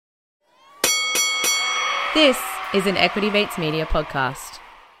This is an Equity Mates Media podcast.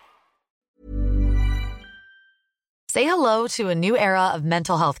 Say hello to a new era of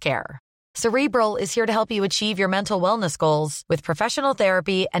mental health care. Cerebral is here to help you achieve your mental wellness goals with professional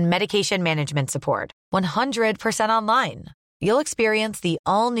therapy and medication management support. 100% online. You'll experience the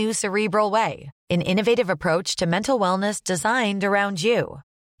all-new Cerebral Way, an innovative approach to mental wellness designed around you.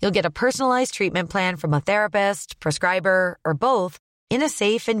 You'll get a personalized treatment plan from a therapist, prescriber, or both in a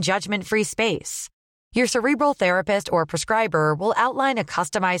safe and judgment-free space. Your Cerebral therapist or prescriber will outline a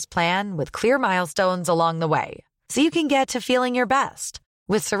customized plan with clear milestones along the way, so you can get to feeling your best.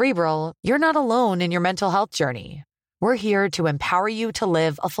 With Cerebral, you're not alone in your mental health journey. We're here to empower you to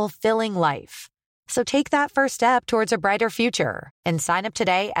live a fulfilling life. So take that first step towards a brighter future and sign up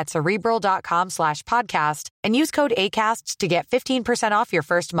today at Cerebral.com/podcast and use code ACAST to get 15% off your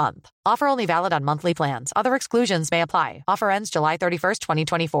first month. Offer only valid on monthly plans. Other exclusions may apply. Offer ends July 31st,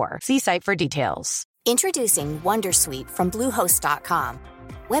 2024. See site for details. Introducing Wondersuite from Bluehost.com.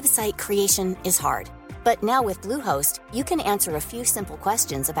 Website creation is hard, but now with Bluehost, you can answer a few simple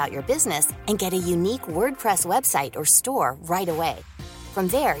questions about your business and get a unique WordPress website or store right away. From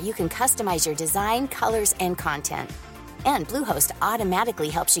there, you can customize your design, colors, and content. And Bluehost automatically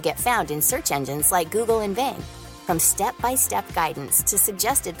helps you get found in search engines like Google and Bing. From step-by-step guidance to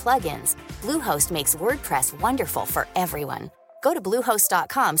suggested plugins, Bluehost makes WordPress wonderful for everyone. Go to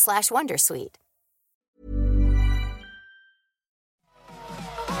Bluehost.com/Wondersuite.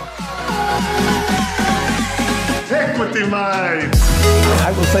 Equity Mates.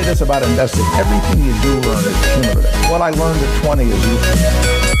 I will say this about investing. Everything you do learn is cumulative. What I learned at 20 is useful.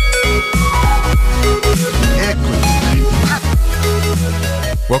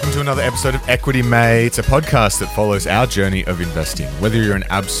 Welcome to another episode of Equity Mates, a podcast that follows our journey of investing. Whether you're an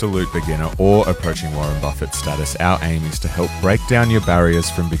absolute beginner or approaching Warren Buffett status, our aim is to help break down your barriers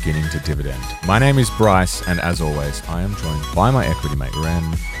from beginning to dividend. My name is Bryce, and as always, I am joined by my equity mate,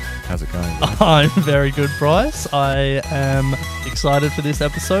 Ren. How's it going? I'm very good, Bryce. I am excited for this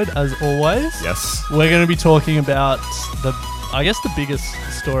episode, as always. Yes. We're going to be talking about the biggest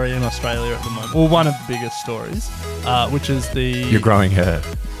story in Australia at the moment. Well, one of the biggest stories, which is the... You're growing hair.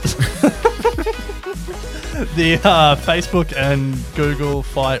 The Facebook and Google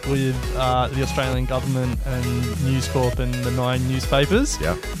fight with the Australian government and News Corp and the 9 newspapers.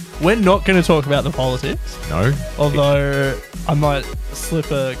 Yeah. We're not going to talk about the politics. No. Although I might slip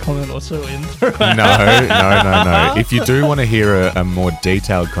a comment or two in. No. If you do want to hear a more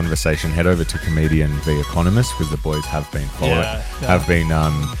detailed conversation, head over to Comedian The Economist, because the boys have been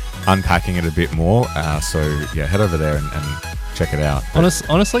unpacking it a bit more. So yeah, head over there and check it out.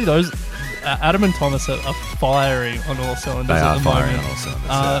 Honestly, those Adam and Thomas are firing on all cylinders at the moment. On all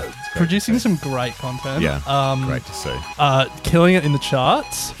cylinders. Producing some great content. Yeah, great to see. Killing it in the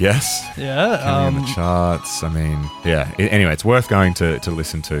charts. Yes. Yeah. Killing in the charts. I mean, yeah. Anyway, it's worth going to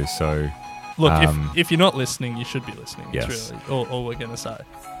listen to. So, look, if you're not listening, you should be listening. Yes. It's really all we're going to say.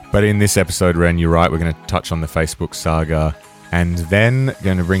 But in this episode, Ren, you're right. We're going to touch on the Facebook saga, and then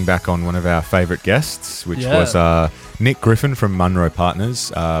going to bring back on one of our favourite guests, which was Nick Griffin from Munro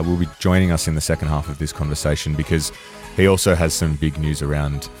Partners. Will be joining us in the second half of this conversation because he also has some big news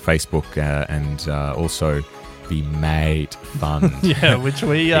around Facebook and also the Mate Fund. Yeah, which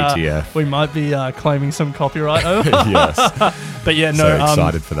we ETF. We might be claiming some copyright over. Yes. But yeah, no. So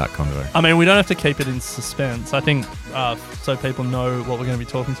excited for that convo. I mean, we don't have to keep it in suspense. I think so people know what we're going to be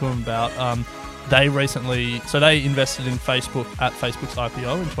talking to them about. They invested in Facebook at Facebook's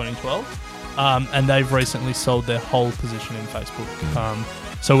IPO in 2012, and they've recently sold their whole position in Facebook.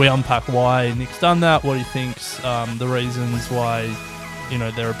 So we unpack why Nick's done that, what he thinks, the reasons why,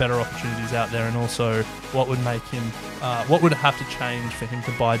 there are better opportunities out there, and also what would make him, what would have to change for him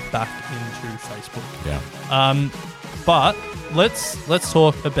to buy back into Facebook. Yeah. But let's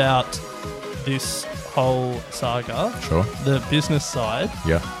talk about this whole saga. Sure. The business side.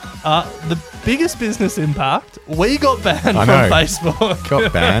 Yeah. The biggest business impact, we got banned from Facebook.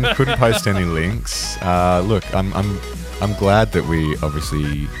 Got banned. Couldn't post any links. Look, I'm glad that we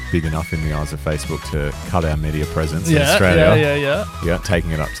obviously big enough in the eyes of Facebook to cut our media presence in Australia. Yeah, taking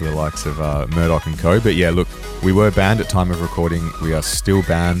it up to the likes of Murdoch and Co. But yeah, look, we were banned at time of recording. We are still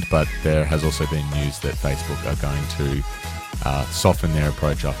banned, but there has also been news that Facebook are going to soften their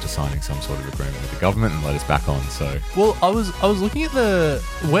approach after signing some sort of agreement with the government and let us back on. So, well, I was looking at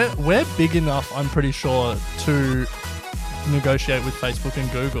we're big enough, I'm pretty sure, to negotiate with Facebook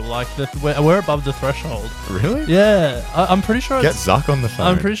and Google. Like we're above the threshold. Really? Yeah, I'm pretty sure. Get Zuck on the phone.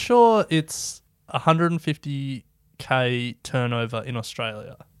 I'm pretty sure it's 150k turnover in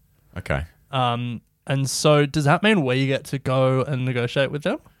Australia. Okay. And so does that mean we get to go and negotiate with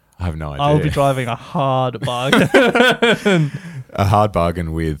them? I have no idea. I'll be driving a hard bargain. A hard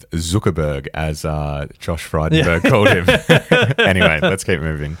bargain with Zuckerberg, as Josh Frydenberg called him. Anyway, let's keep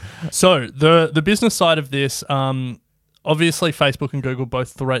moving. So the business side of this, obviously Facebook and Google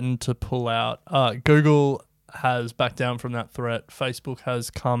both threatened to pull out. Google has backed down from that threat. Facebook has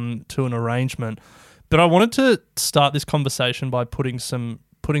come to an arrangement. But I wanted to start this conversation by putting some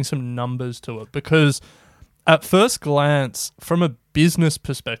numbers to it, because at first glance, from a business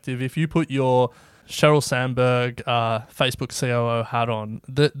perspective, if you put your Sheryl Sandberg Facebook COO hat on,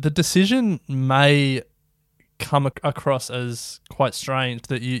 the decision may come across as quite strange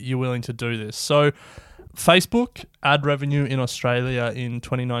that you're willing to do this. So Facebook ad revenue in Australia in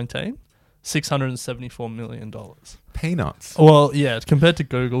 2019, $674 million. Peanuts. Well, yeah, compared to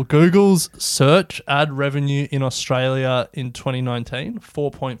Google. Google's search ad revenue in Australia in 2019,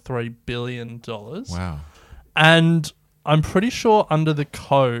 $4.3 billion. Wow. And I'm pretty sure under the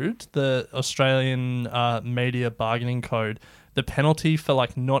code, the Australian Media Bargaining Code, the penalty for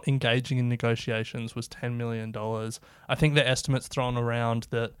like not engaging in negotiations was $10 million. I think the estimates thrown around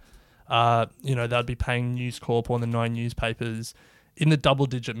that, they'd be paying News Corp or the 9 newspapers in the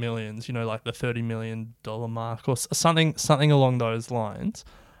double-digit millions, like the $30 million mark or something along those lines.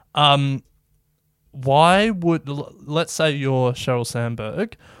 Why would, let's say you're Sheryl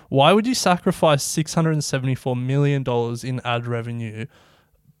Sandberg, why would you sacrifice $674 million in ad revenue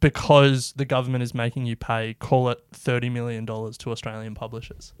because the government is making you pay, call it $30 million to Australian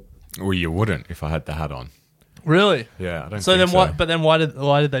publishers? Well, you wouldn't if I had the hat on. Really? Yeah, I don't so think then so. Why? But then why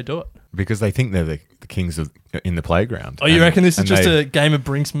did they do it? Because they think they're the kings in the playground. Oh, you reckon this is just a game of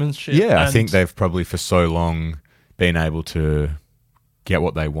brinksmanship? Yeah, I think they've probably for so long been able to get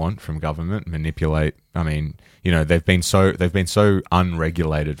what they want from government, manipulate. I mean, they've been so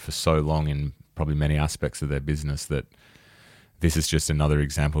unregulated for so long in probably many aspects of their business that this is just another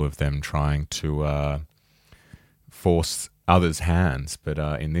example of them trying to force others' hands. But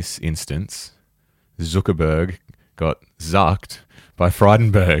in this instance, Zuckerberg got zucked by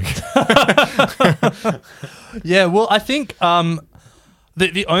Frydenberg. Yeah, well, I think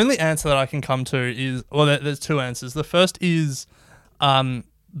the only answer that I can come to is, well, there's two answers. The first is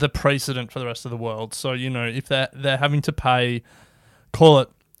the precedent for the rest of the world. So, if they're having to pay, call it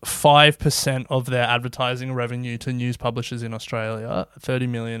 5% of their advertising revenue to news publishers in Australia, 30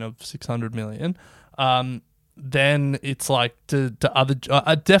 million of 600 million, then it's like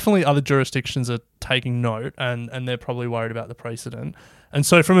definitely other jurisdictions are taking note and they're probably worried about the precedent. And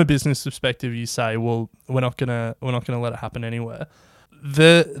so from a business perspective, you say, well, we're not gonna let it happen anywhere.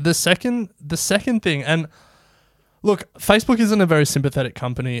 The second thing, and look, Facebook isn't a very sympathetic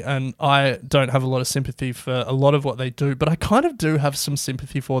company, and I don't have a lot of sympathy for a lot of what they do, but I kind of do have some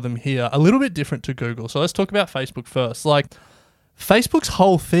sympathy for them here, a little bit different to Google. So let's talk about Facebook first. Like, Facebook's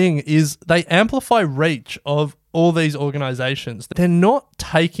whole thing is they amplify reach of all these organizations. They're not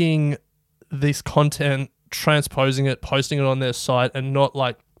taking this content, transposing it, posting it on their site, and not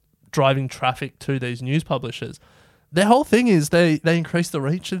like driving traffic to these news publishers. Their whole thing is they increase the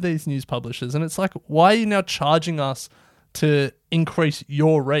reach of these news publishers. And it's like, why are you now charging us to increase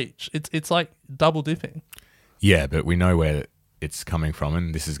your reach? It's like double dipping. Yeah, but we know where it's coming from,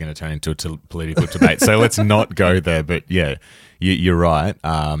 and this is going to turn into a political debate. So let's not go there. But yeah, you're right.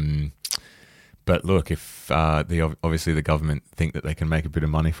 But look, if obviously the government think that they can make a bit of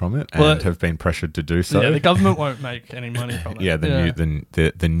money from it and have been pressured to do so. Yeah, the government won't make any money from it. Yeah,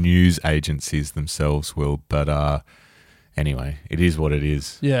 the news agencies themselves will. But anyway, it is what it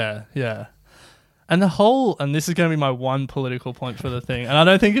is. Yeah, yeah. And this is going to be my one political point for the thing, and I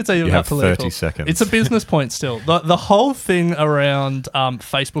don't think it's even that political. 30 seconds. It's a business point still. The whole thing around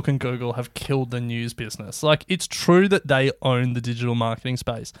Facebook and Google have killed the news business. Like, it's true that they own the digital marketing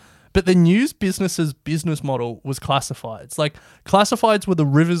space, but the news business's business model was classifieds. Like, classifieds were the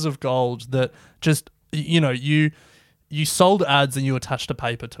rivers of gold that just, you sold ads and you attached a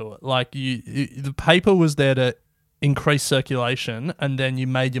paper to it. Like, the paper was there to increase circulation, and then you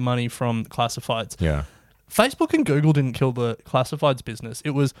made your money from classifieds. Yeah. Facebook and Google didn't kill the classifieds business. It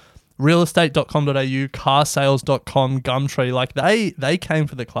was realestate.com.au, carsales.com, Gumtree. Like, they came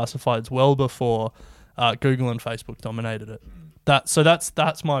for the classifieds well before Google and Facebook dominated it. That's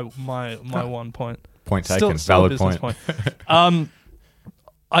my one point. Point taken. Valid point.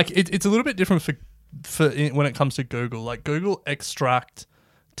 It's a little bit different for when it comes to Google. Like, Google extract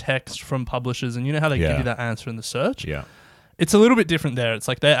text from publishers, and you know how they give you that answer in the search? Yeah. It's a little bit different there. It's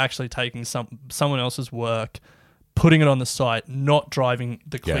like they're actually taking someone else's work, putting it on the site, not driving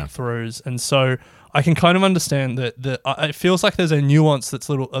the click-throughs. And so I can kind of understand that it feels like there's a nuance that's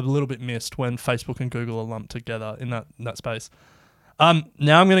a little bit missed when Facebook and Google are lumped together in that space.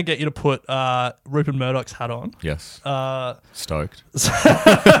 Now I'm going to get you to put Rupert Murdoch's hat on. Yes. Stoked.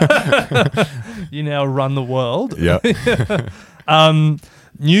 You now run the world. Yeah.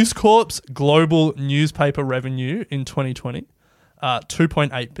 News Corp's global newspaper revenue in 2020,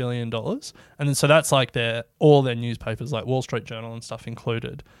 $2.8 billion. And then so that's like all their newspapers, like Wall Street Journal and stuff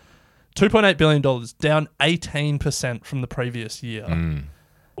included. $2.8 billion, down 18% from the previous year.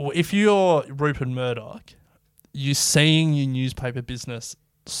 If you're Rupert Murdoch, you're seeing your newspaper business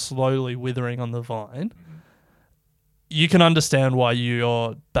slowly withering on the vine. You can understand why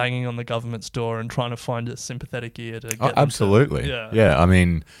you're banging on the government's door and trying to find a sympathetic ear to get absolutely. Yeah. I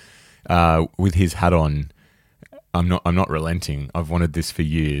mean, with his hat on, I'm not relenting. I've wanted this for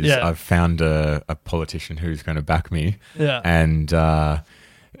years. Yeah. I've found a politician who's going to back me. Yeah. And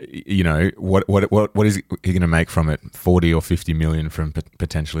what is he going to make from it? 40 or 50 million from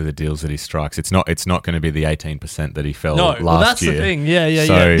potentially the deals that he strikes. It's not going to be the 18% that he fell last year. No, that's the thing. Yeah.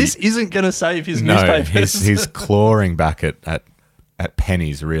 This isn't going to save his newspapers. He's clawing back at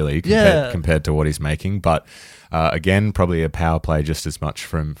pennies really compared to what he's making. But again, probably a power play just as much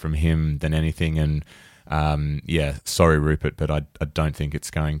from him than anything. And sorry, Rupert, but I don't think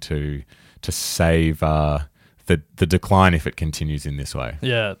it's going to save the decline if it continues in this way.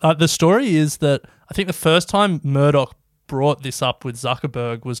 Yeah. The story is that I think the first time Murdoch brought this up with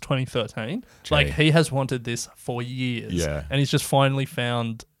Zuckerberg was 2013. Like, he has wanted this for years. Yeah. And he's just finally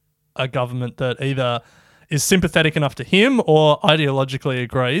found a government that either is sympathetic enough to him or ideologically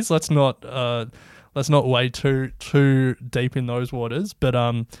agrees. Let's not wade too deep in those waters. But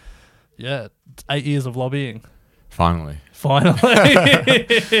 8 years of lobbying. Finally. So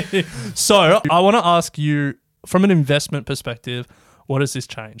I want to ask you, from an investment perspective, what does this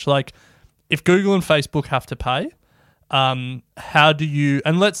change? Like, if Google and Facebook have to pay, how do you?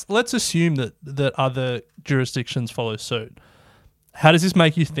 And let's assume that other jurisdictions follow suit. How does this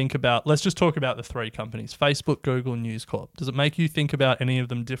make you think about? Let's just talk about the three companies: Facebook, Google, and News Corp. Does it make you think about any of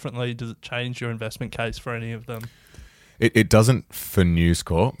them differently? Does it change your investment case for any of them? It doesn't for News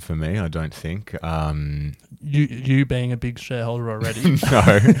Corp for me, I don't think. You being a big shareholder already.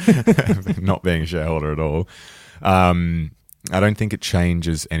 No, not being a shareholder at all. I don't think it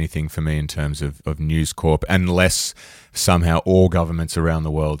changes anything for me in terms of News Corp, unless somehow all governments around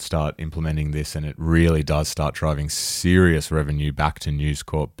the world start implementing this and it really does start driving serious revenue back to News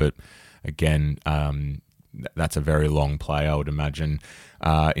Corp. But again, that's a very long play, I would imagine.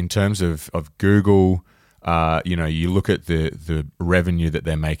 In terms of Google, you look at the revenue that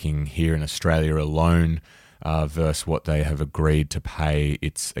they're making here in Australia alone versus what they have agreed to pay.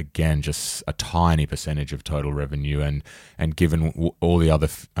 It's, again, just a tiny percentage of total revenue. And given all the other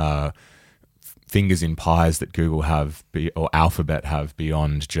fingers in pies that Google have or Alphabet have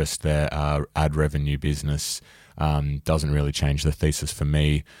beyond just their ad revenue business, doesn't really change the thesis for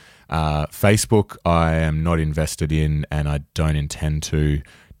me. Facebook, I am not invested in and I don't intend to.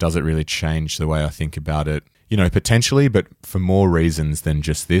 Does it really change the way I think about it? Potentially, but for more reasons than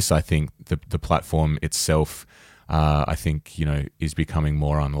just this. I think the platform itself, is becoming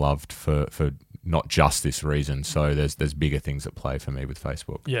more unloved for not just this reason. So there's bigger things at play for me with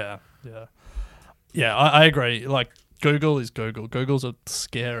Facebook. Yeah. I agree. Like, Google is Google. Google's a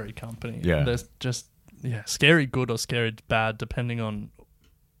scary company. Yeah. There's just scary good or scary bad depending on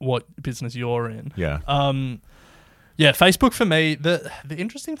what business you're in. Yeah. Facebook for me, the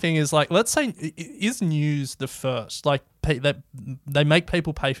interesting thing is, like, let's say, is news the first? Like, they make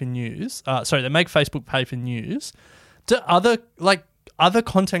people pay for news. They make Facebook pay for news. Do other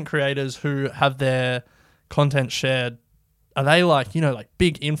content creators who have their content shared, are they like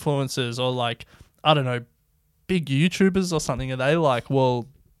big influencers or like, I don't know, big YouTubers or something? Are they like, well,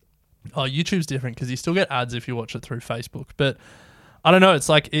 YouTube's different because you still get ads if you watch it through Facebook. But I don't know. It's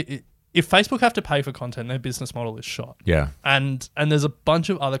like if Facebook have to pay for content, their business model is shot. Yeah. And there's a bunch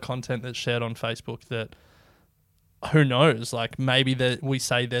of other content that's shared on Facebook that, who knows, like, maybe that we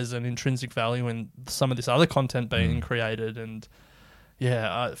say there's an intrinsic value in some of this other content being created. And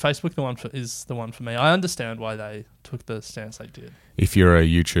Facebook is the one for me. I understand why they took the stance they did. If you're a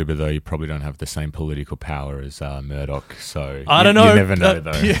YouTuber, though, you probably don't have the same political power as Murdoch. So I don't know. You never know,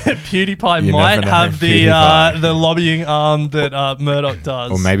 though. PewDiePie might have the lobbying arm that Murdoch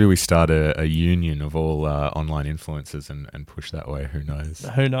does. Or maybe we start a union of all online influencers and push that way. Who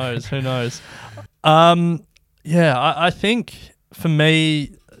knows? Who knows? I think for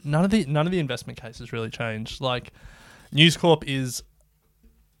me, none of the investment cases really changed. Like, News Corp is,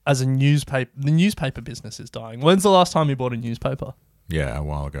 as a newspaper, the newspaper business is dying. When's the last time you bought a newspaper? Yeah, a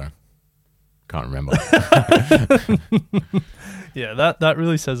while ago. Can't remember. Yeah, that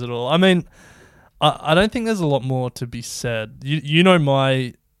really says it all. I mean, I don't think there's a lot more to be said. You know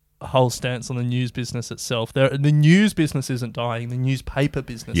my whole stance on the news business itself. The news business isn't dying. The newspaper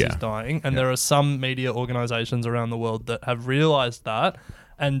business is dying. And there are some media organizations around the world that have realized that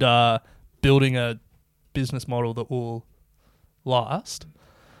and are building a business model that will last.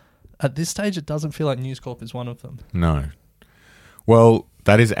 At this stage, it doesn't feel like News Corp is one of them. No. Well,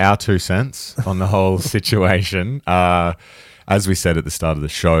 that is our 2 cents on the whole situation. As we said at the start of the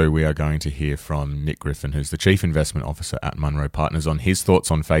show, we are going to hear from Nick Griffin, who's the Chief Investment Officer at Munro Partners, on his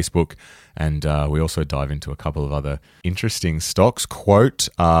thoughts on Facebook. And we also dive into a couple of other interesting stocks. Quote,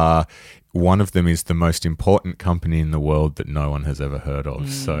 one of them is the most important company in the world that no one has ever heard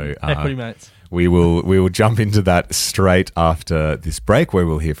of. So Equity Mates. We will jump into that straight after this break, where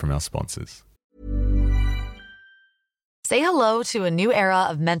we'll hear from our sponsors. Say hello to a new era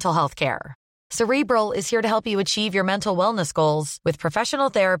of mental health care. Cerebral is here to help you achieve your mental wellness goals with professional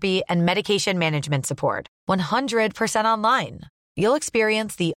therapy and medication management support. 100% online. You'll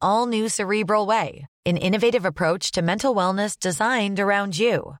experience the all-new Cerebral Way, an innovative approach to mental wellness designed around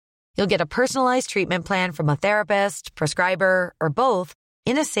you. You'll get a personalized treatment plan from a therapist, prescriber, or both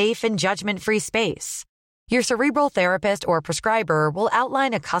in a safe and judgment-free space. Your Cerebral therapist or prescriber will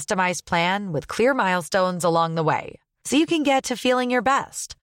outline a customized plan with clear milestones along the way, so you can get to feeling your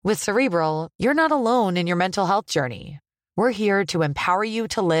best. With Cerebral, you're not alone in your mental health journey. We're here to empower you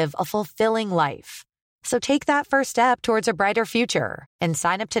to live a fulfilling life. So take that first step towards a brighter future and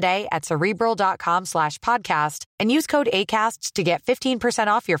sign up today at Cerebral.com/podcast and use code ACAST to get 15%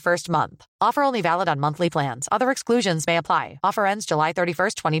 off your first month. Offer only valid on monthly plans. Other exclusions may apply. Offer ends July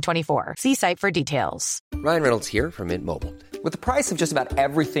 31st, 2024. See site for details. Ryan Reynolds here from Mint Mobile. With the price of just about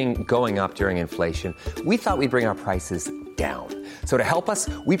everything going up during inflation, we thought we'd bring our prices down. So to help us,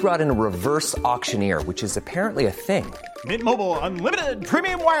 we brought in a reverse auctioneer, which is apparently a thing. Mint Mobile Unlimited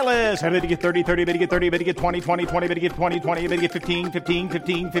Premium Wireless. How to get 30, 30, bit to get 30, bit to get 20, 20, 20, bit to get 20, 20, bit to get 15, 15,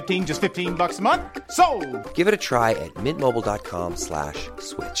 15, 15, just $15 a month? Sold! Give it a try at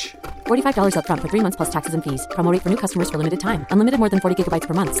mintmobile.com/switch. $45 up front for 3 months plus taxes and fees. Promo rate for new customers for limited time. Unlimited more than 40 gigabytes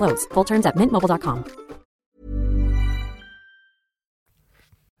per month. Slows full terms at mintmobile.com.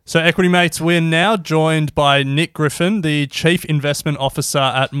 So, Equity Mates, we're now joined by Nick Griffin, the Chief Investment Officer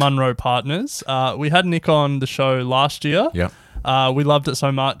at Munro Partners. We had Nick on the show last year. Yeah. We loved it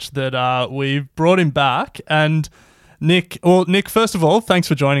so much that we brought him back. And Nick, first of all, thanks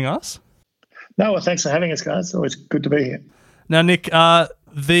for joining us. No, well, thanks for having us, guys. It's always good to be here. Now, Nick,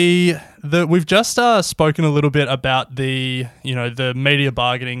 we've just spoken a little bit about the media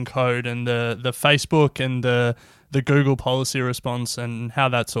bargaining code and the Facebook and the Google policy response and how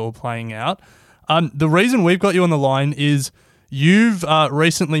that's all playing out. The reason we've got you on the line is you've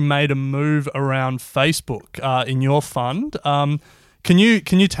recently made a move around Facebook in your fund. Can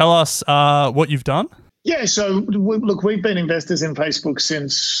you tell us what you've done? Yeah, so we've been investors in Facebook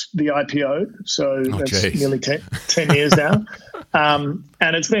since the IPO, so that's nearly 10 years now. And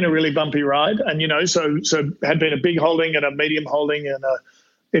it's been a really bumpy ride. And, so had been a big holding and a medium holding and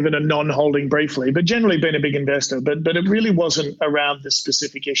even a non-holding briefly, but generally been a big investor. But it really wasn't around this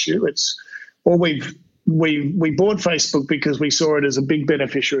specific issue. We bought Facebook because we saw it as a big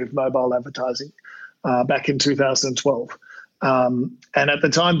beneficiary of mobile advertising back in 2012. And at the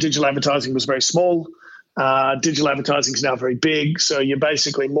time, digital advertising was very small. Digital advertising is now very big. So you're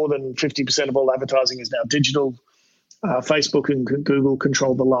basically more than 50% of all advertising is now digital. Facebook and Google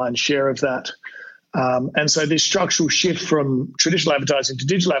control the lion's share of that. And so this structural shift from traditional advertising to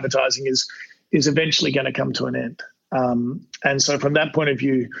digital advertising is eventually going to come to an end. And so from that point of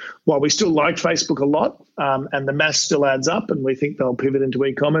view, while we still like Facebook a lot, and the math still adds up, and we think they'll pivot into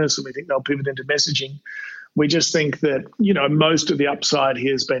e-commerce and we think they'll pivot into messaging, we just think that, most of the upside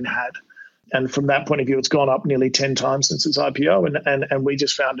here has been had. And from that point of view, it's gone up nearly 10 times since its IPO, and we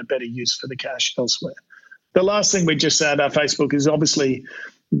just found a better use for the cash elsewhere. The last thing we just said about Facebook is obviously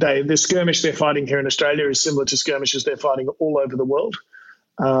the skirmish they're fighting here in Australia is similar to skirmishes they're fighting all over the world.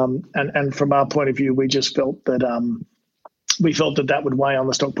 And from our point of view, we just felt that that would weigh on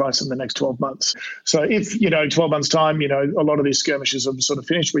the stock price in the next 12 months. So if, 12 months time, a lot of these skirmishes have sort of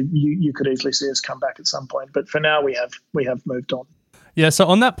finished, you could easily see us come back at some point. But for now, we have moved on. Yeah, so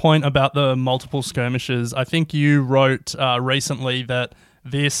on that point about the multiple skirmishes, I think you wrote recently that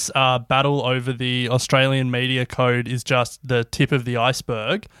this battle over the Australian media code is just the tip of the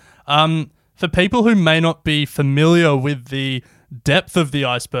iceberg. For people who may not be familiar with the depth of the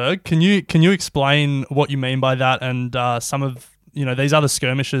iceberg, can you explain what you mean by that and some of these other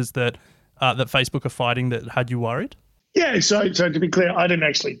skirmishes that Facebook are fighting that had you worried? Yeah, so to be clear, I didn't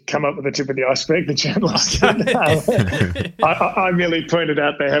actually come up with the tip of the iceberg. The journalist did. I merely pointed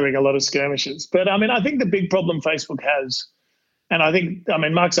out they're having a lot of skirmishes. But, I think the big problem Facebook has,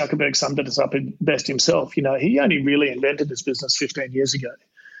 and Mark Zuckerberg summed it up best himself. He only really invented this business 15 years ago.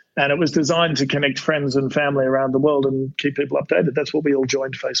 And it was designed to connect friends and family around the world and keep people updated. That's what we all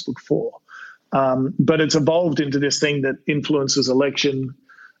joined Facebook for. But it's evolved into this thing that influences election,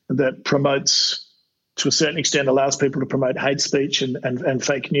 that promotes, to a certain extent, allows people to promote hate speech and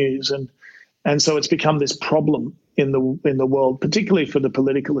fake news. And so it's become this problem in the world, particularly for the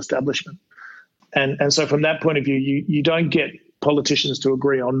political establishment. And so from that point of view, you don't get politicians to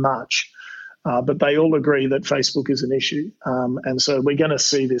agree on much, but they all agree that Facebook is an issue. And so we're going to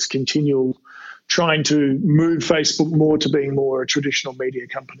see this continual trying to move Facebook more to being more a traditional media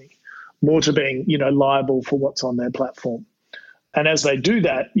company, more to being, liable for what's on their platform. And as they do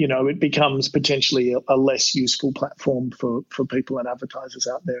that, it becomes potentially a less useful platform for people and advertisers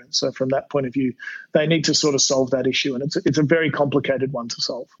out there. And so from that point of view, they need to sort of solve that issue. And it's a very complicated one to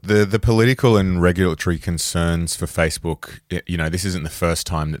solve. The political and regulatory concerns for Facebook, this isn't the first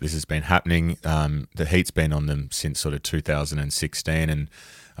time that this has been happening. The heat's been on them since sort of 2016. And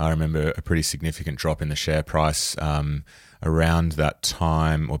I remember a pretty significant drop in the share price around that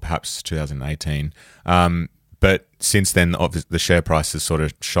time, or perhaps 2018. But since then, the share price has sort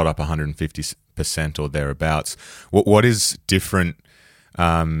of shot up 150% or thereabouts. What is different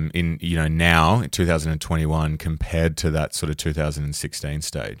in now in 2021 compared to that sort of 2016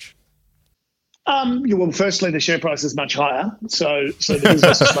 stage? Well, firstly, the share price is much higher, so the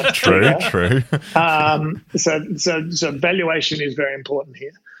business is much true. So valuation is very important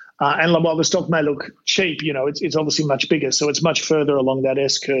here. And while the stock may look cheap, it's obviously much bigger, so it's much further along that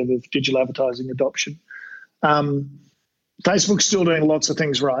S-curve of digital advertising adoption. Facebook's still doing lots of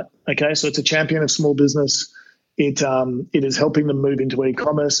things right. Okay, so it's a champion of small business. It is helping them move into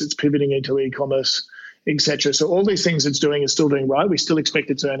e-commerce. It's pivoting into e-commerce, etc. So all these things it's doing is still doing right. We still expect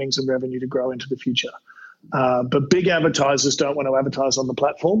its earnings and revenue to grow into the future. But big advertisers don't want to advertise on the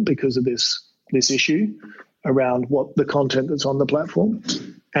platform because of this issue around what the content that's on the platform,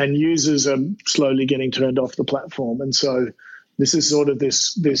 and users are slowly getting turned off the platform. And so this is sort of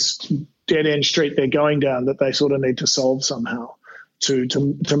this dead-end street they're going down that they sort of need to solve somehow to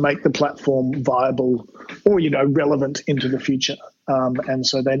make the platform viable or, relevant into the future. And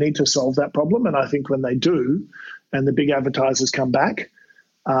so they need to solve that problem. And I think when they do, and the big advertisers come back,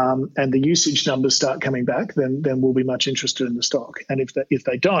 and the usage numbers start coming back, then we'll be much interested in the stock. And if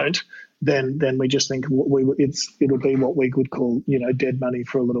they don't, then we just think it'll be what we could call, dead money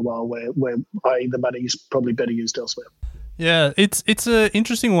for a little while, where the money is probably better used elsewhere. Yeah, it's an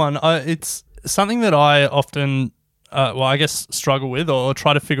interesting one. It's something that I often, struggle with or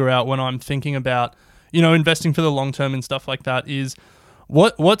try to figure out when I'm thinking about, investing for the long term and stuff like that is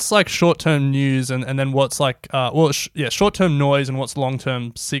what's like short-term news and then what's like, short-term noise and what's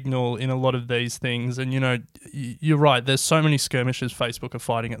long-term signal in a lot of these things. And, you're right, there's so many skirmishes Facebook are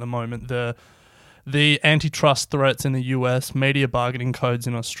fighting at the moment. The antitrust threats in the US, media bargaining codes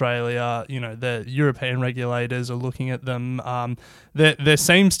in Australia, the European regulators are looking at them. They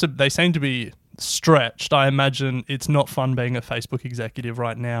seem to be stretched. I imagine it's not fun being a Facebook executive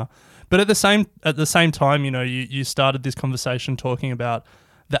right now. But at the same time, you started this conversation talking about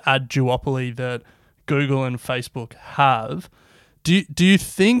the ad duopoly that Google and Facebook have. Do you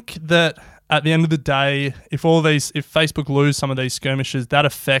think that at the end of the day, if Facebook lose some of these skirmishes, that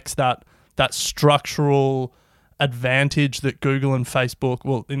affects that structural advantage that Google and Facebook,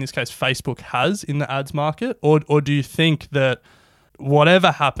 well, in this case, Facebook has in the ads market? Or do you think that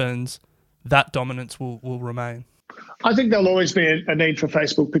whatever happens, that dominance will remain? I think there'll always be a need for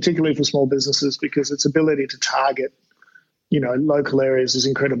Facebook, particularly for small businesses, because its ability to target, local areas is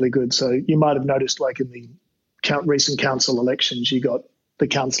incredibly good. So you might have noticed, like in the recent council elections, you got the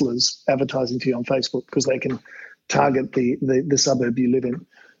councillors advertising to you on Facebook because they can target the suburb you live in.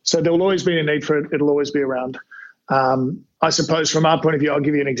 So there will always be a need for it. It'll always be around. I suppose from our point of view, I'll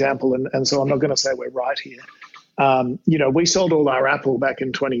give you an example, and so I'm not going to say we're right here. We sold all our Apple back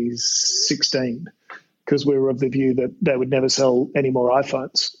in 2016 because we were of the view that they would never sell any more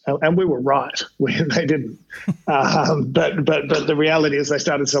iPhones, and we were right. They didn't. But the reality is they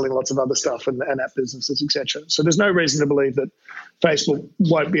started selling lots of other stuff and app businesses, etc. So there's no reason to believe that Facebook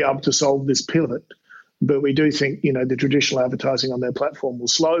won't be able to solve this pivot. But we do think, the traditional advertising on their platform will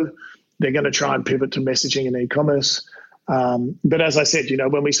slow. They're going to try and pivot to messaging and e-commerce. But as I said,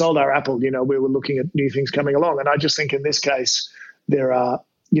 when we sold our Apple, we were looking at new things coming along. And I just think in this case, there are,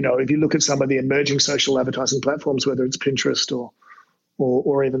 if you look at some of the emerging social advertising platforms, whether it's Pinterest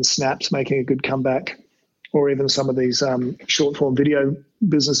or even Snap's making a good comeback, or even some of these short form video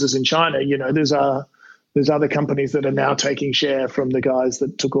businesses in China, there's other companies that are now taking share from the guys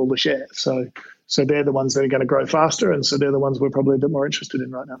that took all the share. So they're the ones that are going to grow faster, and so they're the ones we're probably a bit more interested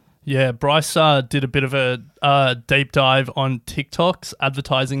in right now. Yeah, Bryce did a bit of a deep dive on TikTok's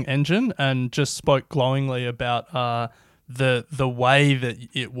advertising engine and just spoke glowingly about the way that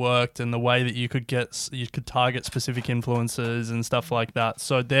it worked and the way that you could target specific influencers and stuff like that.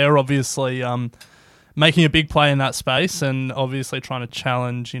 So they're obviously making a big play in that space and obviously trying to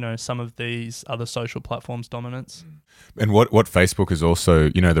challenge, some of these other social platforms' dominance. And what Facebook is also,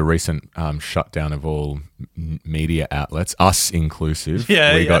 the recent shutdown of all media outlets, us inclusive,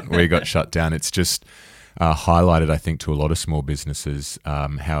 we got shut down. It's just highlighted, I think, to a lot of small businesses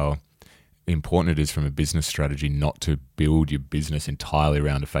how important it is from a business strategy not to build your business entirely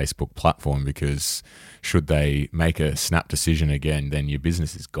around a Facebook platform, because should they make a snap decision again, then your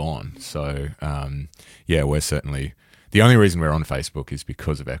business is gone. So, we're certainly – the only reason we're on Facebook is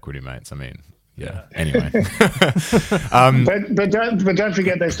because of Equity Mates. I mean – yeah. Anyway, but don't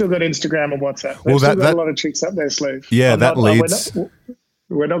forget they've still got Instagram and WhatsApp. They've still got a lot of tricks up their sleeve. Yeah, leads.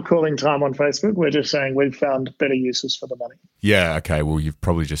 We're not calling time on Facebook. We're just saying we've found better uses for the money. Yeah. Okay. Well, you've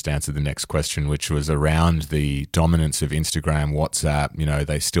probably just answered the next question, which was around the dominance of Instagram, WhatsApp.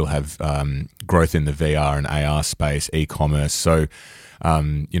 They still have growth in the VR and AR space, e-commerce. So,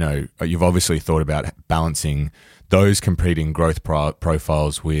 you've obviously thought about balancing those competing growth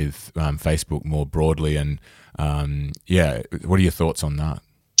profiles with Facebook more broadly. And what are your thoughts on that?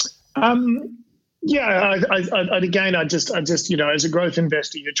 I just as a growth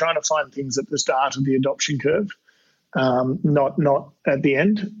investor, you're trying to find things at the start of the adoption curve, not at the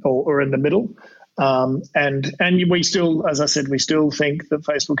end or in the middle. And we still, as I said, we still think that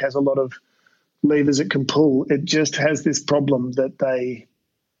Facebook has a lot of levers it can pull. It just has this problem that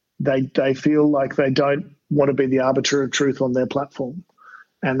they feel like they don't want to be the arbiter of truth on their platform,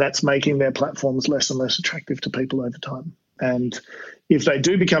 and that's making their platforms less and less attractive to people over time. And if they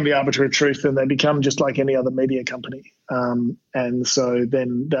do become the arbiter of truth, then they become just like any other media company, and so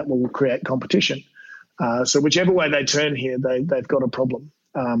then that will create competition. So whichever way they turn here, they've got a problem,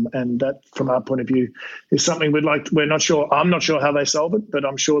 and that, from our point of view, is something we're not sure. I'm not sure how they solve it, but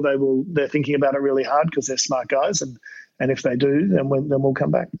I'm sure they will. They're thinking about it really hard because they're smart guys, and if they do, then we'll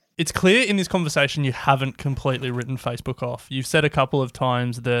come back. It's clear in this conversation you haven't completely written Facebook off. You've said a couple of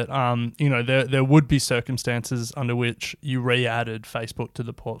times that there would be circumstances under which you re-added Facebook to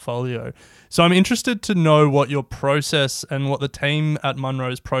the portfolio. So I'm interested to know what your process and what the team at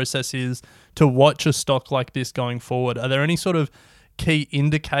Munro's process is to watch a stock like this going forward. Are there any sort of key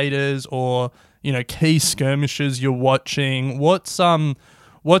indicators or key skirmishes you're watching? What's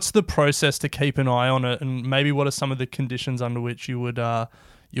the process to keep an eye on it, and maybe what are some of the conditions under which you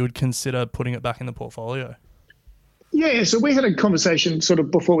would consider putting it back in the portfolio? Yeah, so we had a conversation sort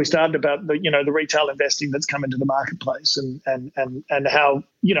of before we started about the retail investing that's come into the marketplace and how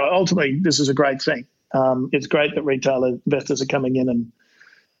ultimately this is a great thing. It's great that retail investors are coming in and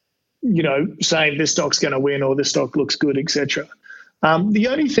saying this stock's going to win or this stock looks good, etc. The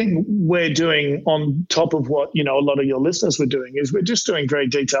only thing we're doing on top of what, a lot of your listeners were doing is we're just doing very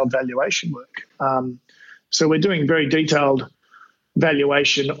detailed valuation work. So we're doing very detailed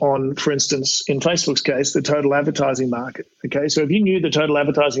valuation on, for instance, in Facebook's case, the total advertising market. Okay, so if you knew the total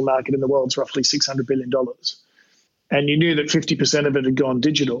advertising market in the world is roughly $600 billion and you knew that 50% of it had gone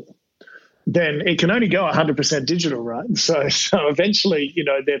digital, then it can only go 100% digital, right? So eventually,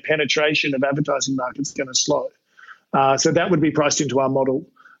 their penetration of advertising market is going to slow. So that would be priced into our model.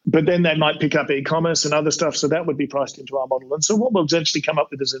 But then they might pick up e-commerce and other stuff, so that would be priced into our model. And so what we'll eventually come up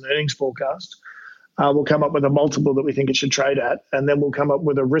with is an earnings forecast. We'll come up with a multiple that we think it should trade at, and then we'll come up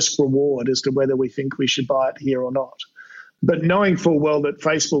with a risk-reward as to whether we think we should buy it here or not. But knowing full well that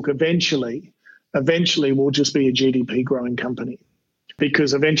Facebook eventually will just be a GDP-growing company,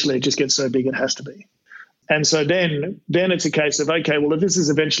 because eventually it just gets so big it has to be. And so then it's a case of, okay, well, if this is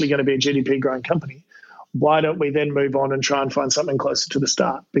eventually going to be a GDP-growing company, why don't we then move on and try and find something closer to the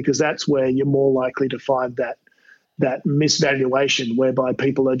start? Because that's where you're more likely to find that misvaluation whereby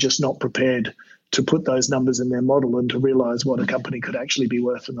people are just not prepared to put those numbers in their model and to realize what a company could actually be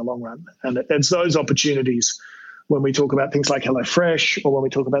worth in the long run. And it's those opportunities when we talk about things like HelloFresh, or when we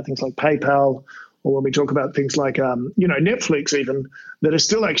talk about things like PayPal, or when we talk about things like, Netflix even, that are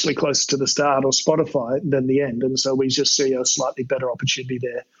still actually closer to the start, or Spotify than the end. And so we just see a slightly better opportunity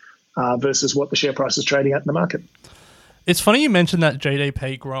there versus what the share price is trading at in the market. It's funny you mentioned that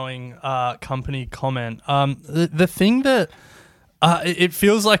GDP growing company comment. The thing that It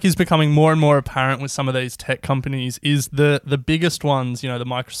feels like is becoming more and more apparent with some of these tech companies is the biggest ones, the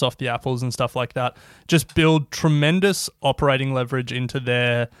Microsoft, the Apples and stuff like that, just build tremendous operating leverage into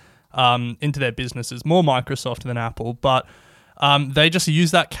their businesses, more Microsoft than Apple, but they just use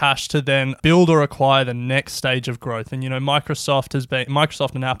that cash to then build or acquire the next stage of growth. And,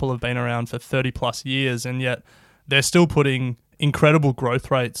 Microsoft and Apple have been around for 30 plus years, and yet they're still putting incredible growth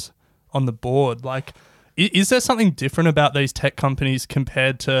rates on the board. Like, is there something different about these tech companies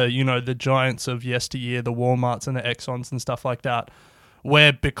compared to, the giants of yesteryear, the Walmarts and the Exxons and stuff like that,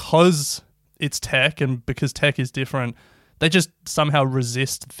 where because it's tech and because tech is different, they just somehow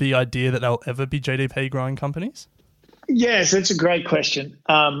resist the idea that they'll ever be GDP growing companies? Yes, it's a great question.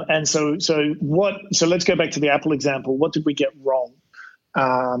 And so let's go back to the Apple example. What did we get wrong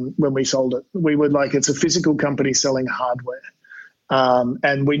when we sold it? We were like, it's a physical company selling hardware.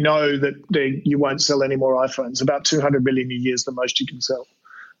 And we know that you won't sell any more iPhones. About 200 million a year is the most you can sell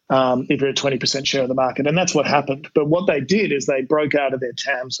if you're a 20% share of the market. And that's what happened. But what they did is they broke out of their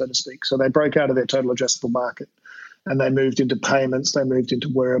TAM, so to speak. So they broke out of their total addressable market. And they moved into payments, they moved into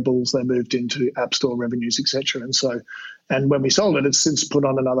wearables, they moved into app store revenues, etc. And when we sold it, it's since put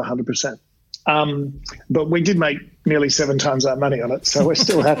on another 100%. But we did make nearly 7 times our money on it, so we're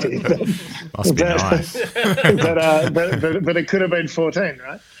still happy. Must be nice. but it could have been 14,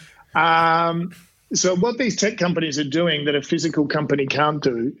 right? So what these tech companies are doing that a physical company can't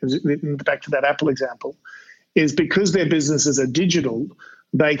do, back to that Apple example, is because their businesses are digital,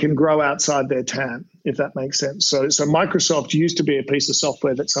 they can grow outside their TAM, if that makes sense. So Microsoft used to be a piece of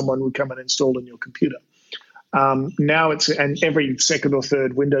software that someone would come and install on your computer. Now and every second or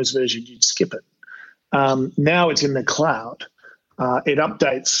third Windows version, you'd skip it. Now it's in the cloud. It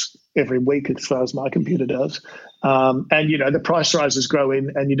updates every week as far as my computer does. And, the price rises grow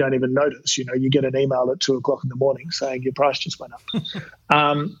in and you don't even notice. You get an email at 2:00 in the morning saying your price just went up.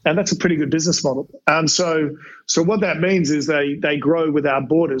 And that's a pretty good business model. So what that means is they grow without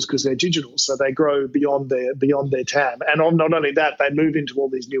borders because they're digital. So they grow beyond their TAM. And not only that, they move into all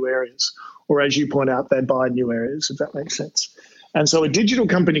these new areas. Or as you point out, they buy new areas, if that makes sense. And so a digital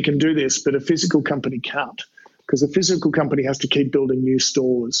company can do this, but a physical company can't, because a physical company has to keep building new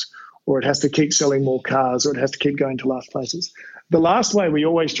stores, or it has to keep selling more cars, or it has to keep going to last places. The last way we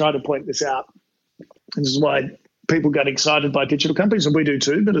always try to point this out, and this is why people get excited by digital companies, and we do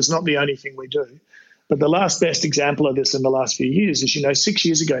too, but it's not the only thing we do. But the last best example of this in the last few years is, 6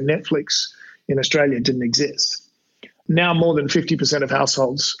 years ago, Netflix in Australia didn't exist. Now more than 50% of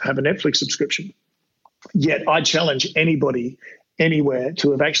households have a Netflix subscription. Yet I challenge anybody anywhere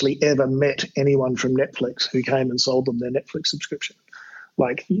to have actually ever met anyone from Netflix who came and sold them their Netflix subscription.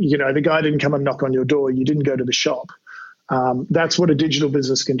 Like, the guy didn't come and knock on your door. You didn't go to the shop. That's what a digital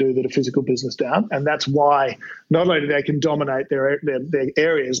business can do that a physical business does. And that's why not only they can dominate their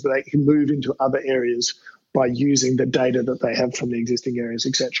areas, but they can move into other areas by using the data that they have from the existing areas,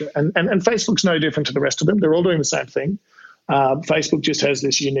 etc. And Facebook's no different to the rest of them. They're all doing the same thing. Facebook just has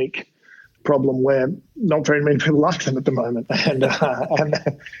this unique problem where not very many people like them at the moment,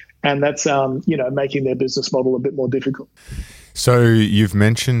 and that's making their business model a bit more difficult. So you've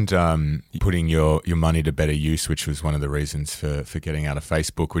mentioned putting your money to better use, which was one of the reasons for getting out of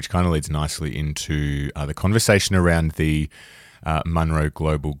Facebook, which kind of leads nicely into the conversation around the Munro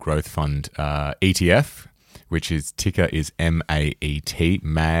Global Growth Fund ETF, which is ticker is MAET,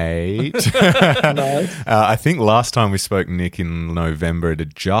 mate. I think last time we spoke, Nick, in November, it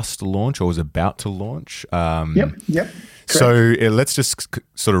had just launched or was about to launch. Yep. Correct. So let's just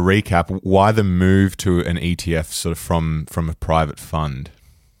sort of recap why the move to an ETF sort of from a private fund.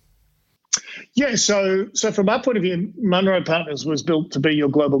 Yeah, so from our point of view, Munro Partners was built to be your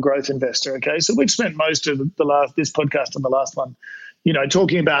global growth investor. Okay, so we've spent most of this podcast and the last one,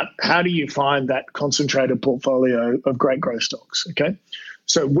 talking about how do you find that concentrated portfolio of great growth stocks. Okay,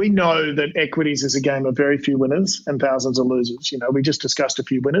 so we know that equities is a game of very few winners and thousands of losers. We just discussed a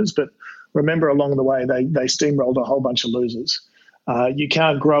few winners, but remember along the way they steamrolled a whole bunch of losers. You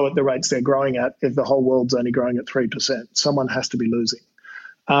can't grow at the rates they're growing at if the whole world's only growing at 3%. Someone has to be losing.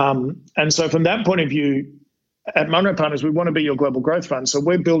 And so from that point of view, at Munro Partners, we want to be your global growth fund. So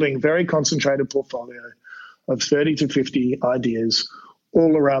we're building a very concentrated portfolio of 30 to 50 ideas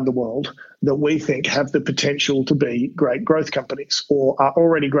all around the world that we think have the potential to be great growth companies or are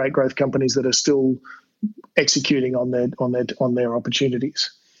already great growth companies that are still executing on their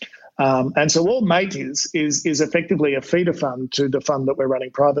opportunities. And so all MATE is effectively a feeder fund to the fund that we're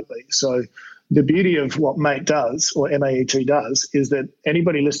running privately. So the beauty of what MATE does, or MAET does, is that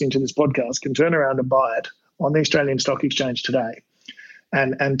anybody listening to this podcast can turn around and buy it on the Australian Stock Exchange today.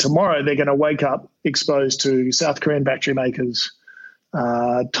 And tomorrow they're going to wake up exposed to South Korean battery makers,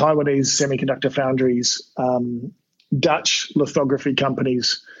 Taiwanese semiconductor foundries, Dutch lithography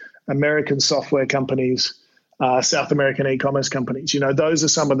companies, American software companies, South American e-commerce companies. Those are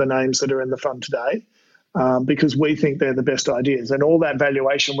some of the names that are in the fund today because we think they're the best ideas. And all that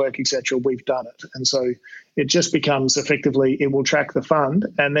valuation work, et cetera, we've done it. And so it just becomes effectively, it will track the fund.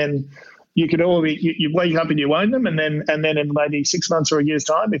 And then you can you wake up and you own them. And then in maybe 6 months or a year's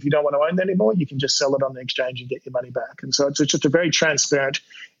time, if you don't want to own them anymore, you can just sell it on the exchange and get your money back. And so it's just a very transparent,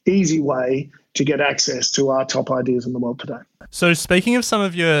 easy way to get access to our top ideas in the world today. So speaking of some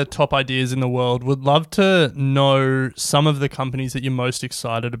of your top ideas in the world, would love to know some of the companies that you're most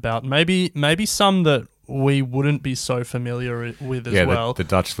excited about. Maybe some that we wouldn't be so familiar with as well. The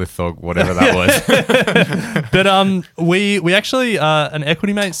Dutch lithog, whatever that was. But we actually, an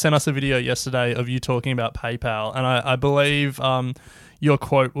equity mate sent us a video yesterday of you talking about PayPal. And I believe your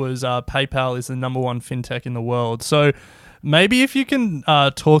quote was, PayPal is the number one fintech in the world. So maybe if you can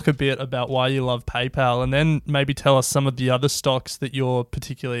talk a bit about why you love PayPal and then maybe tell us some of the other stocks that you're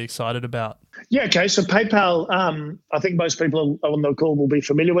particularly excited about. Yeah, okay. So PayPal, I think most people on the call will be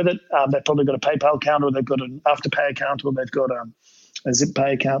familiar with it. They've probably got a PayPal account, or they've got an Afterpay account, or they've got a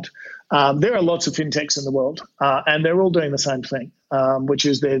ZipPay account. There are lots of fintechs in the world, and they're all doing the same thing, which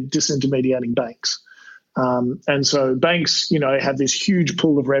is they're disintermediating banks. And so banks, have this huge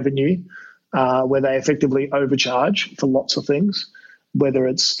pool of revenue where they effectively overcharge for lots of things, whether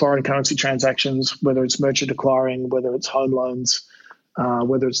it's foreign currency transactions, whether it's merchant acquiring, whether it's home loans,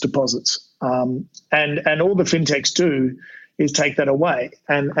 whether it's deposits. And all the fintechs do is take that away.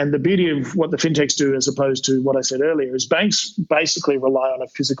 And the beauty of what the fintechs do, as opposed to what I said earlier, is banks basically rely on a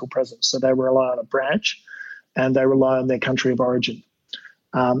physical presence. So they rely on a branch and they rely on their country of origin.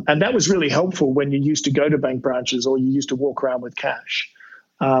 And that was really helpful when you used to go to bank branches or you used to walk around with cash.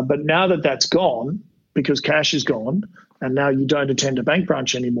 But now that that's gone, because cash is gone, and now you don't attend a bank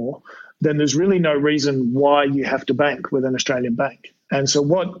branch anymore, then there's really no reason why you have to bank with an Australian bank. And so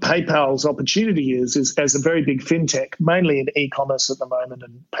what PayPal's opportunity is as a very big fintech, mainly in e-commerce at the moment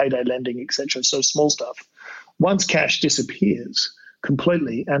and payday lending, et cetera, so small stuff, once cash disappears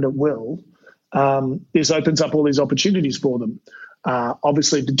completely, and it will, this opens up all these opportunities for them.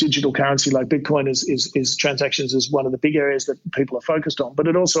 Obviously, the digital currency like Bitcoin is transactions is one of the big areas that people are focused on, but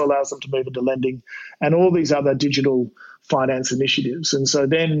it also allows them to move into lending and all these other digital finance initiatives. And so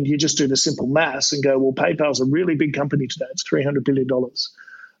then you just do the simple maths and go, well, PayPal's a really big company today. It's $300 billion.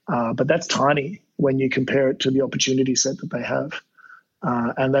 But that's tiny when you compare it to the opportunity set that they have.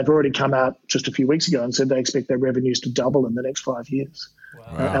 And they've already come out just a few weeks ago and said they expect their revenues to double in the next 5 years.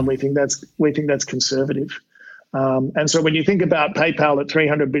 Wow. And we think that's conservative. And so when you think about PayPal at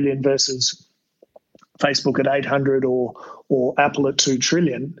 300 billion versus Facebook at 800 or Apple at 2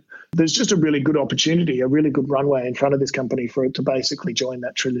 trillion, there's just a really good opportunity, a really good runway in front of this company for it to basically join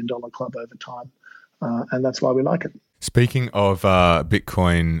that $1 trillion club over time. And that's why we like it. Speaking of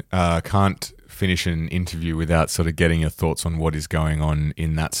Bitcoin, can't finish an interview without sort of getting your thoughts on what is going on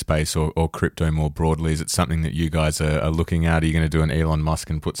in that space or crypto more broadly. Is it something that you guys are looking at? Are you going to do an Elon Musk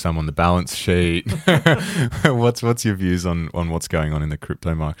and put some on the balance sheet? What's your views on what's going on in the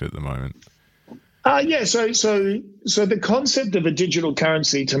crypto market at the moment? So the concept of a digital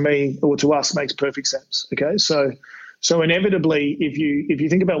currency to me or to us makes perfect sense. Okay, so inevitably, if you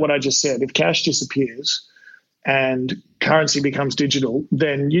think about what I just said, if cash disappears and currency becomes digital,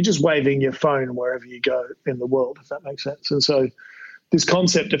 then you're just waving your phone wherever you go in the world, if that makes sense. And so this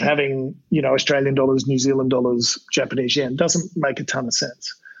concept of having, Australian dollars, New Zealand dollars, Japanese yen doesn't make a ton of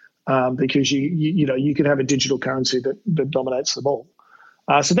sense because you can have a digital currency that dominates them all.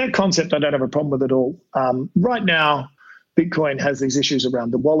 So that concept I don't have a problem with at all. Right now, Bitcoin has these issues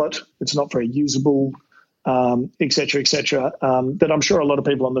around the wallet. It's not very usable, et cetera, that I'm sure a lot of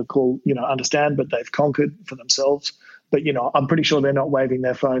people on the call, understand, but they've conquered for themselves. But, I'm pretty sure they're not waving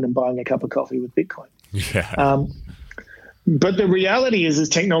their phone and buying a cup of coffee with Bitcoin. Yeah. But the reality is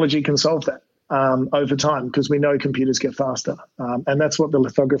technology can solve that over time because we know computers get faster. And that's what the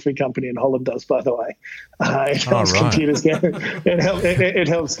lithography company in Holland does, by the way. It helps computers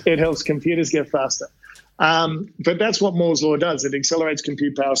it helps computers get faster. But that's what Moore's Law does. It accelerates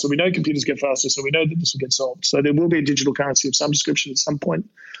compute power. So we know computers get faster. So we know that this will get solved. So there will be a digital currency of some description at some point.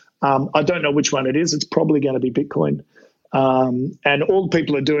 I don't know which one it is. It's probably going to be Bitcoin. And all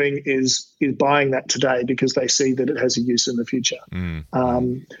people are doing is buying that today because they see that it has a use in the future.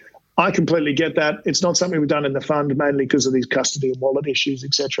 I completely get that. It's not something we've done in the fund, mainly because of these custody and wallet issues,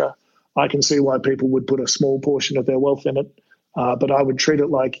 et cetera. I can see why people would put a small portion of their wealth in it, but I would treat it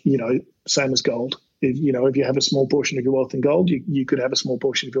like, same as gold. if you have a small portion of your wealth in gold, you could have a small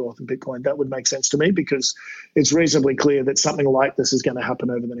portion of your wealth in Bitcoin. That would make sense to me because it's reasonably clear that something like this is going to happen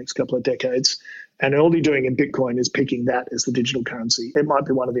over the next couple of decades. And all you're doing in Bitcoin is picking that as the digital currency. It might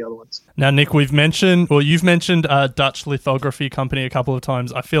be one of the other ones. Now, Nick, you've mentioned a Dutch lithography company a couple of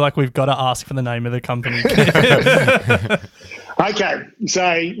times. I feel like we've got to ask for the name of the company. Okay,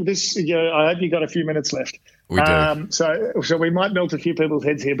 so this, I hope you got a few minutes left. We do. So we might melt a few people's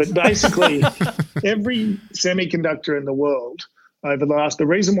heads here, but basically every semiconductor in the world over the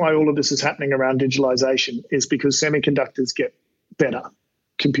reason why all of this is happening around digitalization is because semiconductors get better.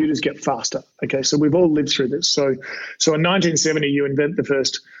 Computers get faster. Okay, so we've all lived through this. So in 1970, you invent the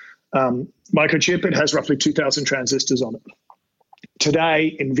first microchip. It has roughly 2,000 transistors on it.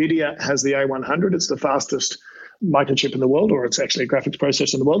 Today, NVIDIA has the A100. It's the fastest microchip in the world, or it's actually a graphics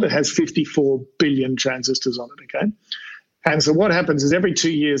processor in the world. It has 54 billion transistors on it, okay? And so what happens is every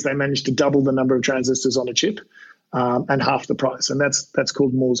 2 years, they manage to double the number of transistors on a chip and half the price. And that's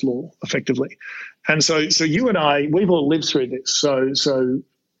called Moore's Law, effectively. And so you and I, we've all lived through this. So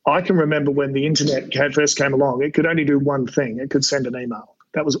I can remember when the internet first came along, it could only do one thing. It could send an email.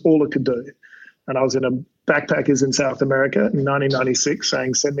 That was all it could do. And I was in a backpackers in South America in 1996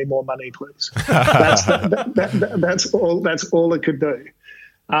 saying, send me more money, please. That's all it could do.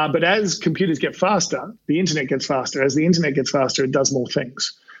 But as computers get faster, the internet gets faster. As the internet gets faster, it does more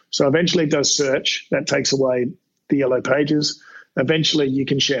things. So eventually it does search. That takes away the yellow pages. Eventually you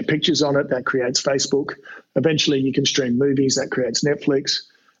can share pictures on it. That creates Facebook. Eventually you can stream movies. That creates Netflix.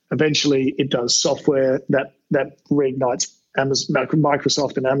 Eventually it does software. That reignites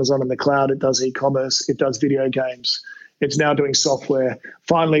Microsoft and Amazon in the cloud. It does e-commerce. It does video games. It's now doing software.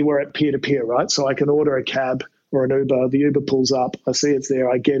 Finally, we're at peer-to-peer, right? So I can order a cab or an Uber. The Uber pulls up. I see it's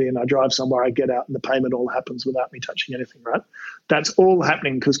there. I get in. I drive somewhere. I get out, and the payment all happens without me touching anything, right? That's all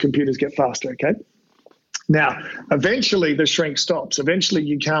happening because computers get faster, okay? Now, eventually the shrink stops. Eventually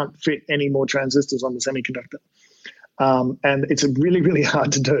you can't fit any more transistors on the semiconductor. And it's really, really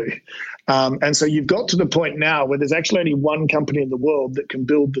hard to do. And so you've got to the point now where there's actually only one company in the world that can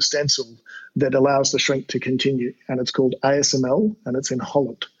build the stencil that allows the shrink to continue. And it's called ASML, and it's in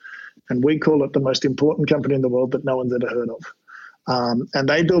Holland. And we call it the most important company in the world that no one's ever heard of. And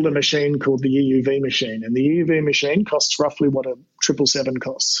they build a machine called the EUV machine. And the EUV machine costs roughly what a 777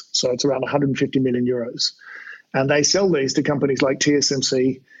 costs. So it's around 150 million euros. And they sell these to companies like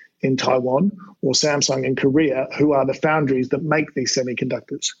TSMC in Taiwan or Samsung in Korea, who are the foundries that make these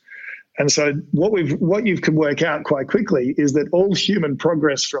semiconductors. And so what you can work out quite quickly is that all human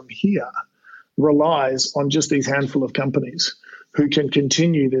progress from here relies on just these handful of companies who can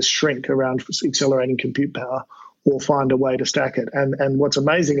continue this shrink around accelerating compute power or find a way to stack it. And what's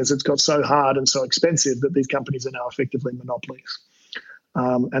amazing is it's got so hard and so expensive that these companies are now effectively monopolies.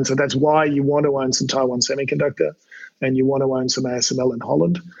 And so that's why you want to own some Taiwan Semiconductor and you want to own some ASML in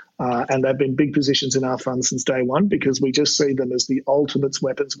Holland. And they've been big positions in our fund since day one because we just see them as the ultimate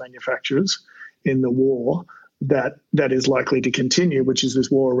weapons manufacturers in the war that is likely to continue, which is this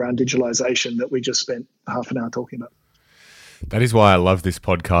war around digitalization that we just spent half an hour talking about. That is why I love this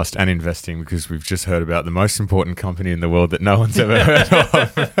podcast and investing, because we've just heard about the most important company in the world that no one's ever heard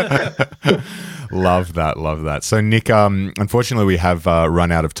of. Love that. So, Nick, unfortunately, we have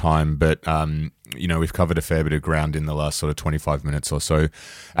run out of time, but we've covered a fair bit of ground in the last sort of 25 minutes or so.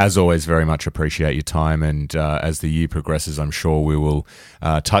 As always, very much appreciate your time. And as the year progresses, I'm sure we will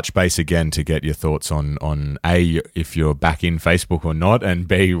touch base again to get your thoughts on A, if you're back in Facebook or not, and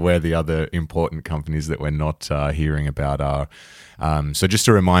B, where the other important companies that we're not hearing about are. So just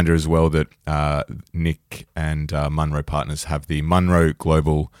a reminder as well that Nick and Munro Partners have the Munro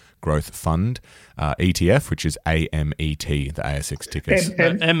Global Growth Fund ETF, which is AMET, the ASX tickers.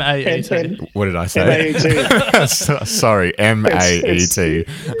 MAET. What did I say? MAET. Sorry, MAET.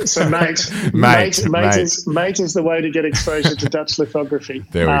 So mate is the way to get exposure to Dutch lithography.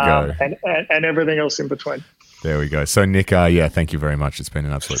 There we go. And everything else in between. There we go. So Nick, thank you very much. It's been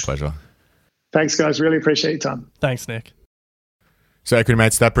an absolute pleasure. Thanks, guys. Really appreciate your time. Thanks, Nick. So, Equity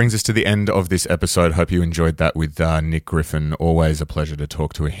Mates, that brings us to the end of this episode. Hope you enjoyed that with Nick Griffin. Always a pleasure to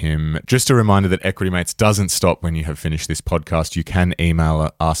talk to him. Just a reminder that Equity Mates doesn't stop when you have finished this podcast. You can email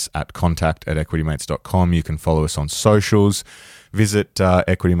us at contact@equitymates.com. You can follow us on socials. Visit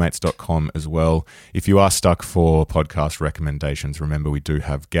equitymates.com as well. If you are stuck for podcast recommendations, remember we do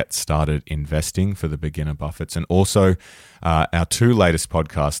have Get Started Investing for the beginner Buffets, and also our two latest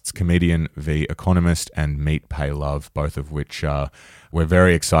podcasts, Comedian v Economist and Meet, Pay, Love, both of which we're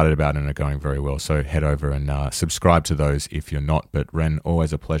very excited about and are going very well. So head over and subscribe to those if you're not. But Ren,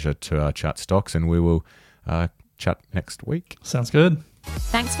 always a pleasure to chat stocks, and we will chat next week. Sounds good.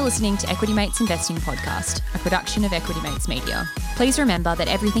 Thanks for listening to Equity Mates Investing Podcast, a production of Equity Mates Media. Please remember that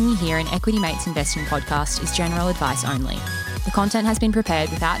everything you hear in Equity Mates Investing Podcast is general advice only. The content has been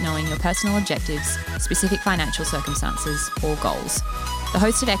prepared without knowing your personal objectives, specific financial circumstances, or goals. The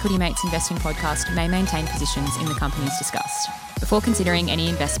host of Equity Mates Investing Podcast may maintain positions in the companies discussed. Before considering any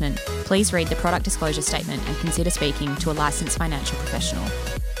investment, please read the product disclosure statement and consider speaking to a licensed financial professional.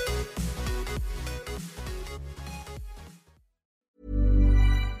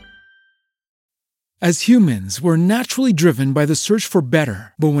 As humans, we're naturally driven by the search for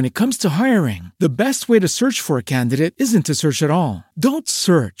better. But when it comes to hiring, the best way to search for a candidate isn't to search at all. Don't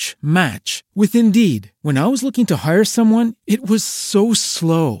search, match with Indeed. When I was looking to hire someone, it was so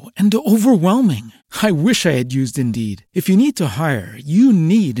slow and overwhelming. I wish I had used Indeed. If you need to hire, you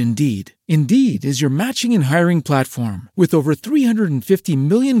need Indeed. Indeed is your matching and hiring platform with over 350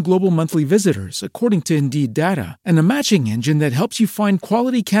 million global monthly visitors, according to Indeed data, and a matching engine that helps you find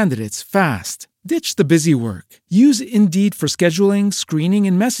quality candidates fast. Ditch the busy work. Use Indeed for scheduling, screening,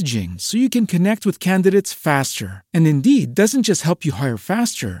 and messaging so you can connect with candidates faster. And Indeed doesn't just help you hire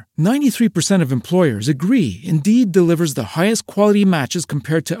faster. 93% of employers agree Indeed delivers the highest quality matches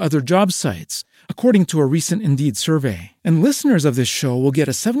compared to other job sites, according to a recent Indeed survey. And listeners of this show will get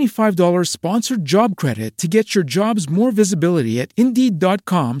a $75 sponsored job credit to get your jobs more visibility at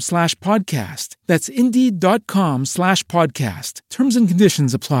Indeed.com/podcast. That's Indeed.com/podcast. Terms and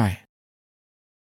conditions apply.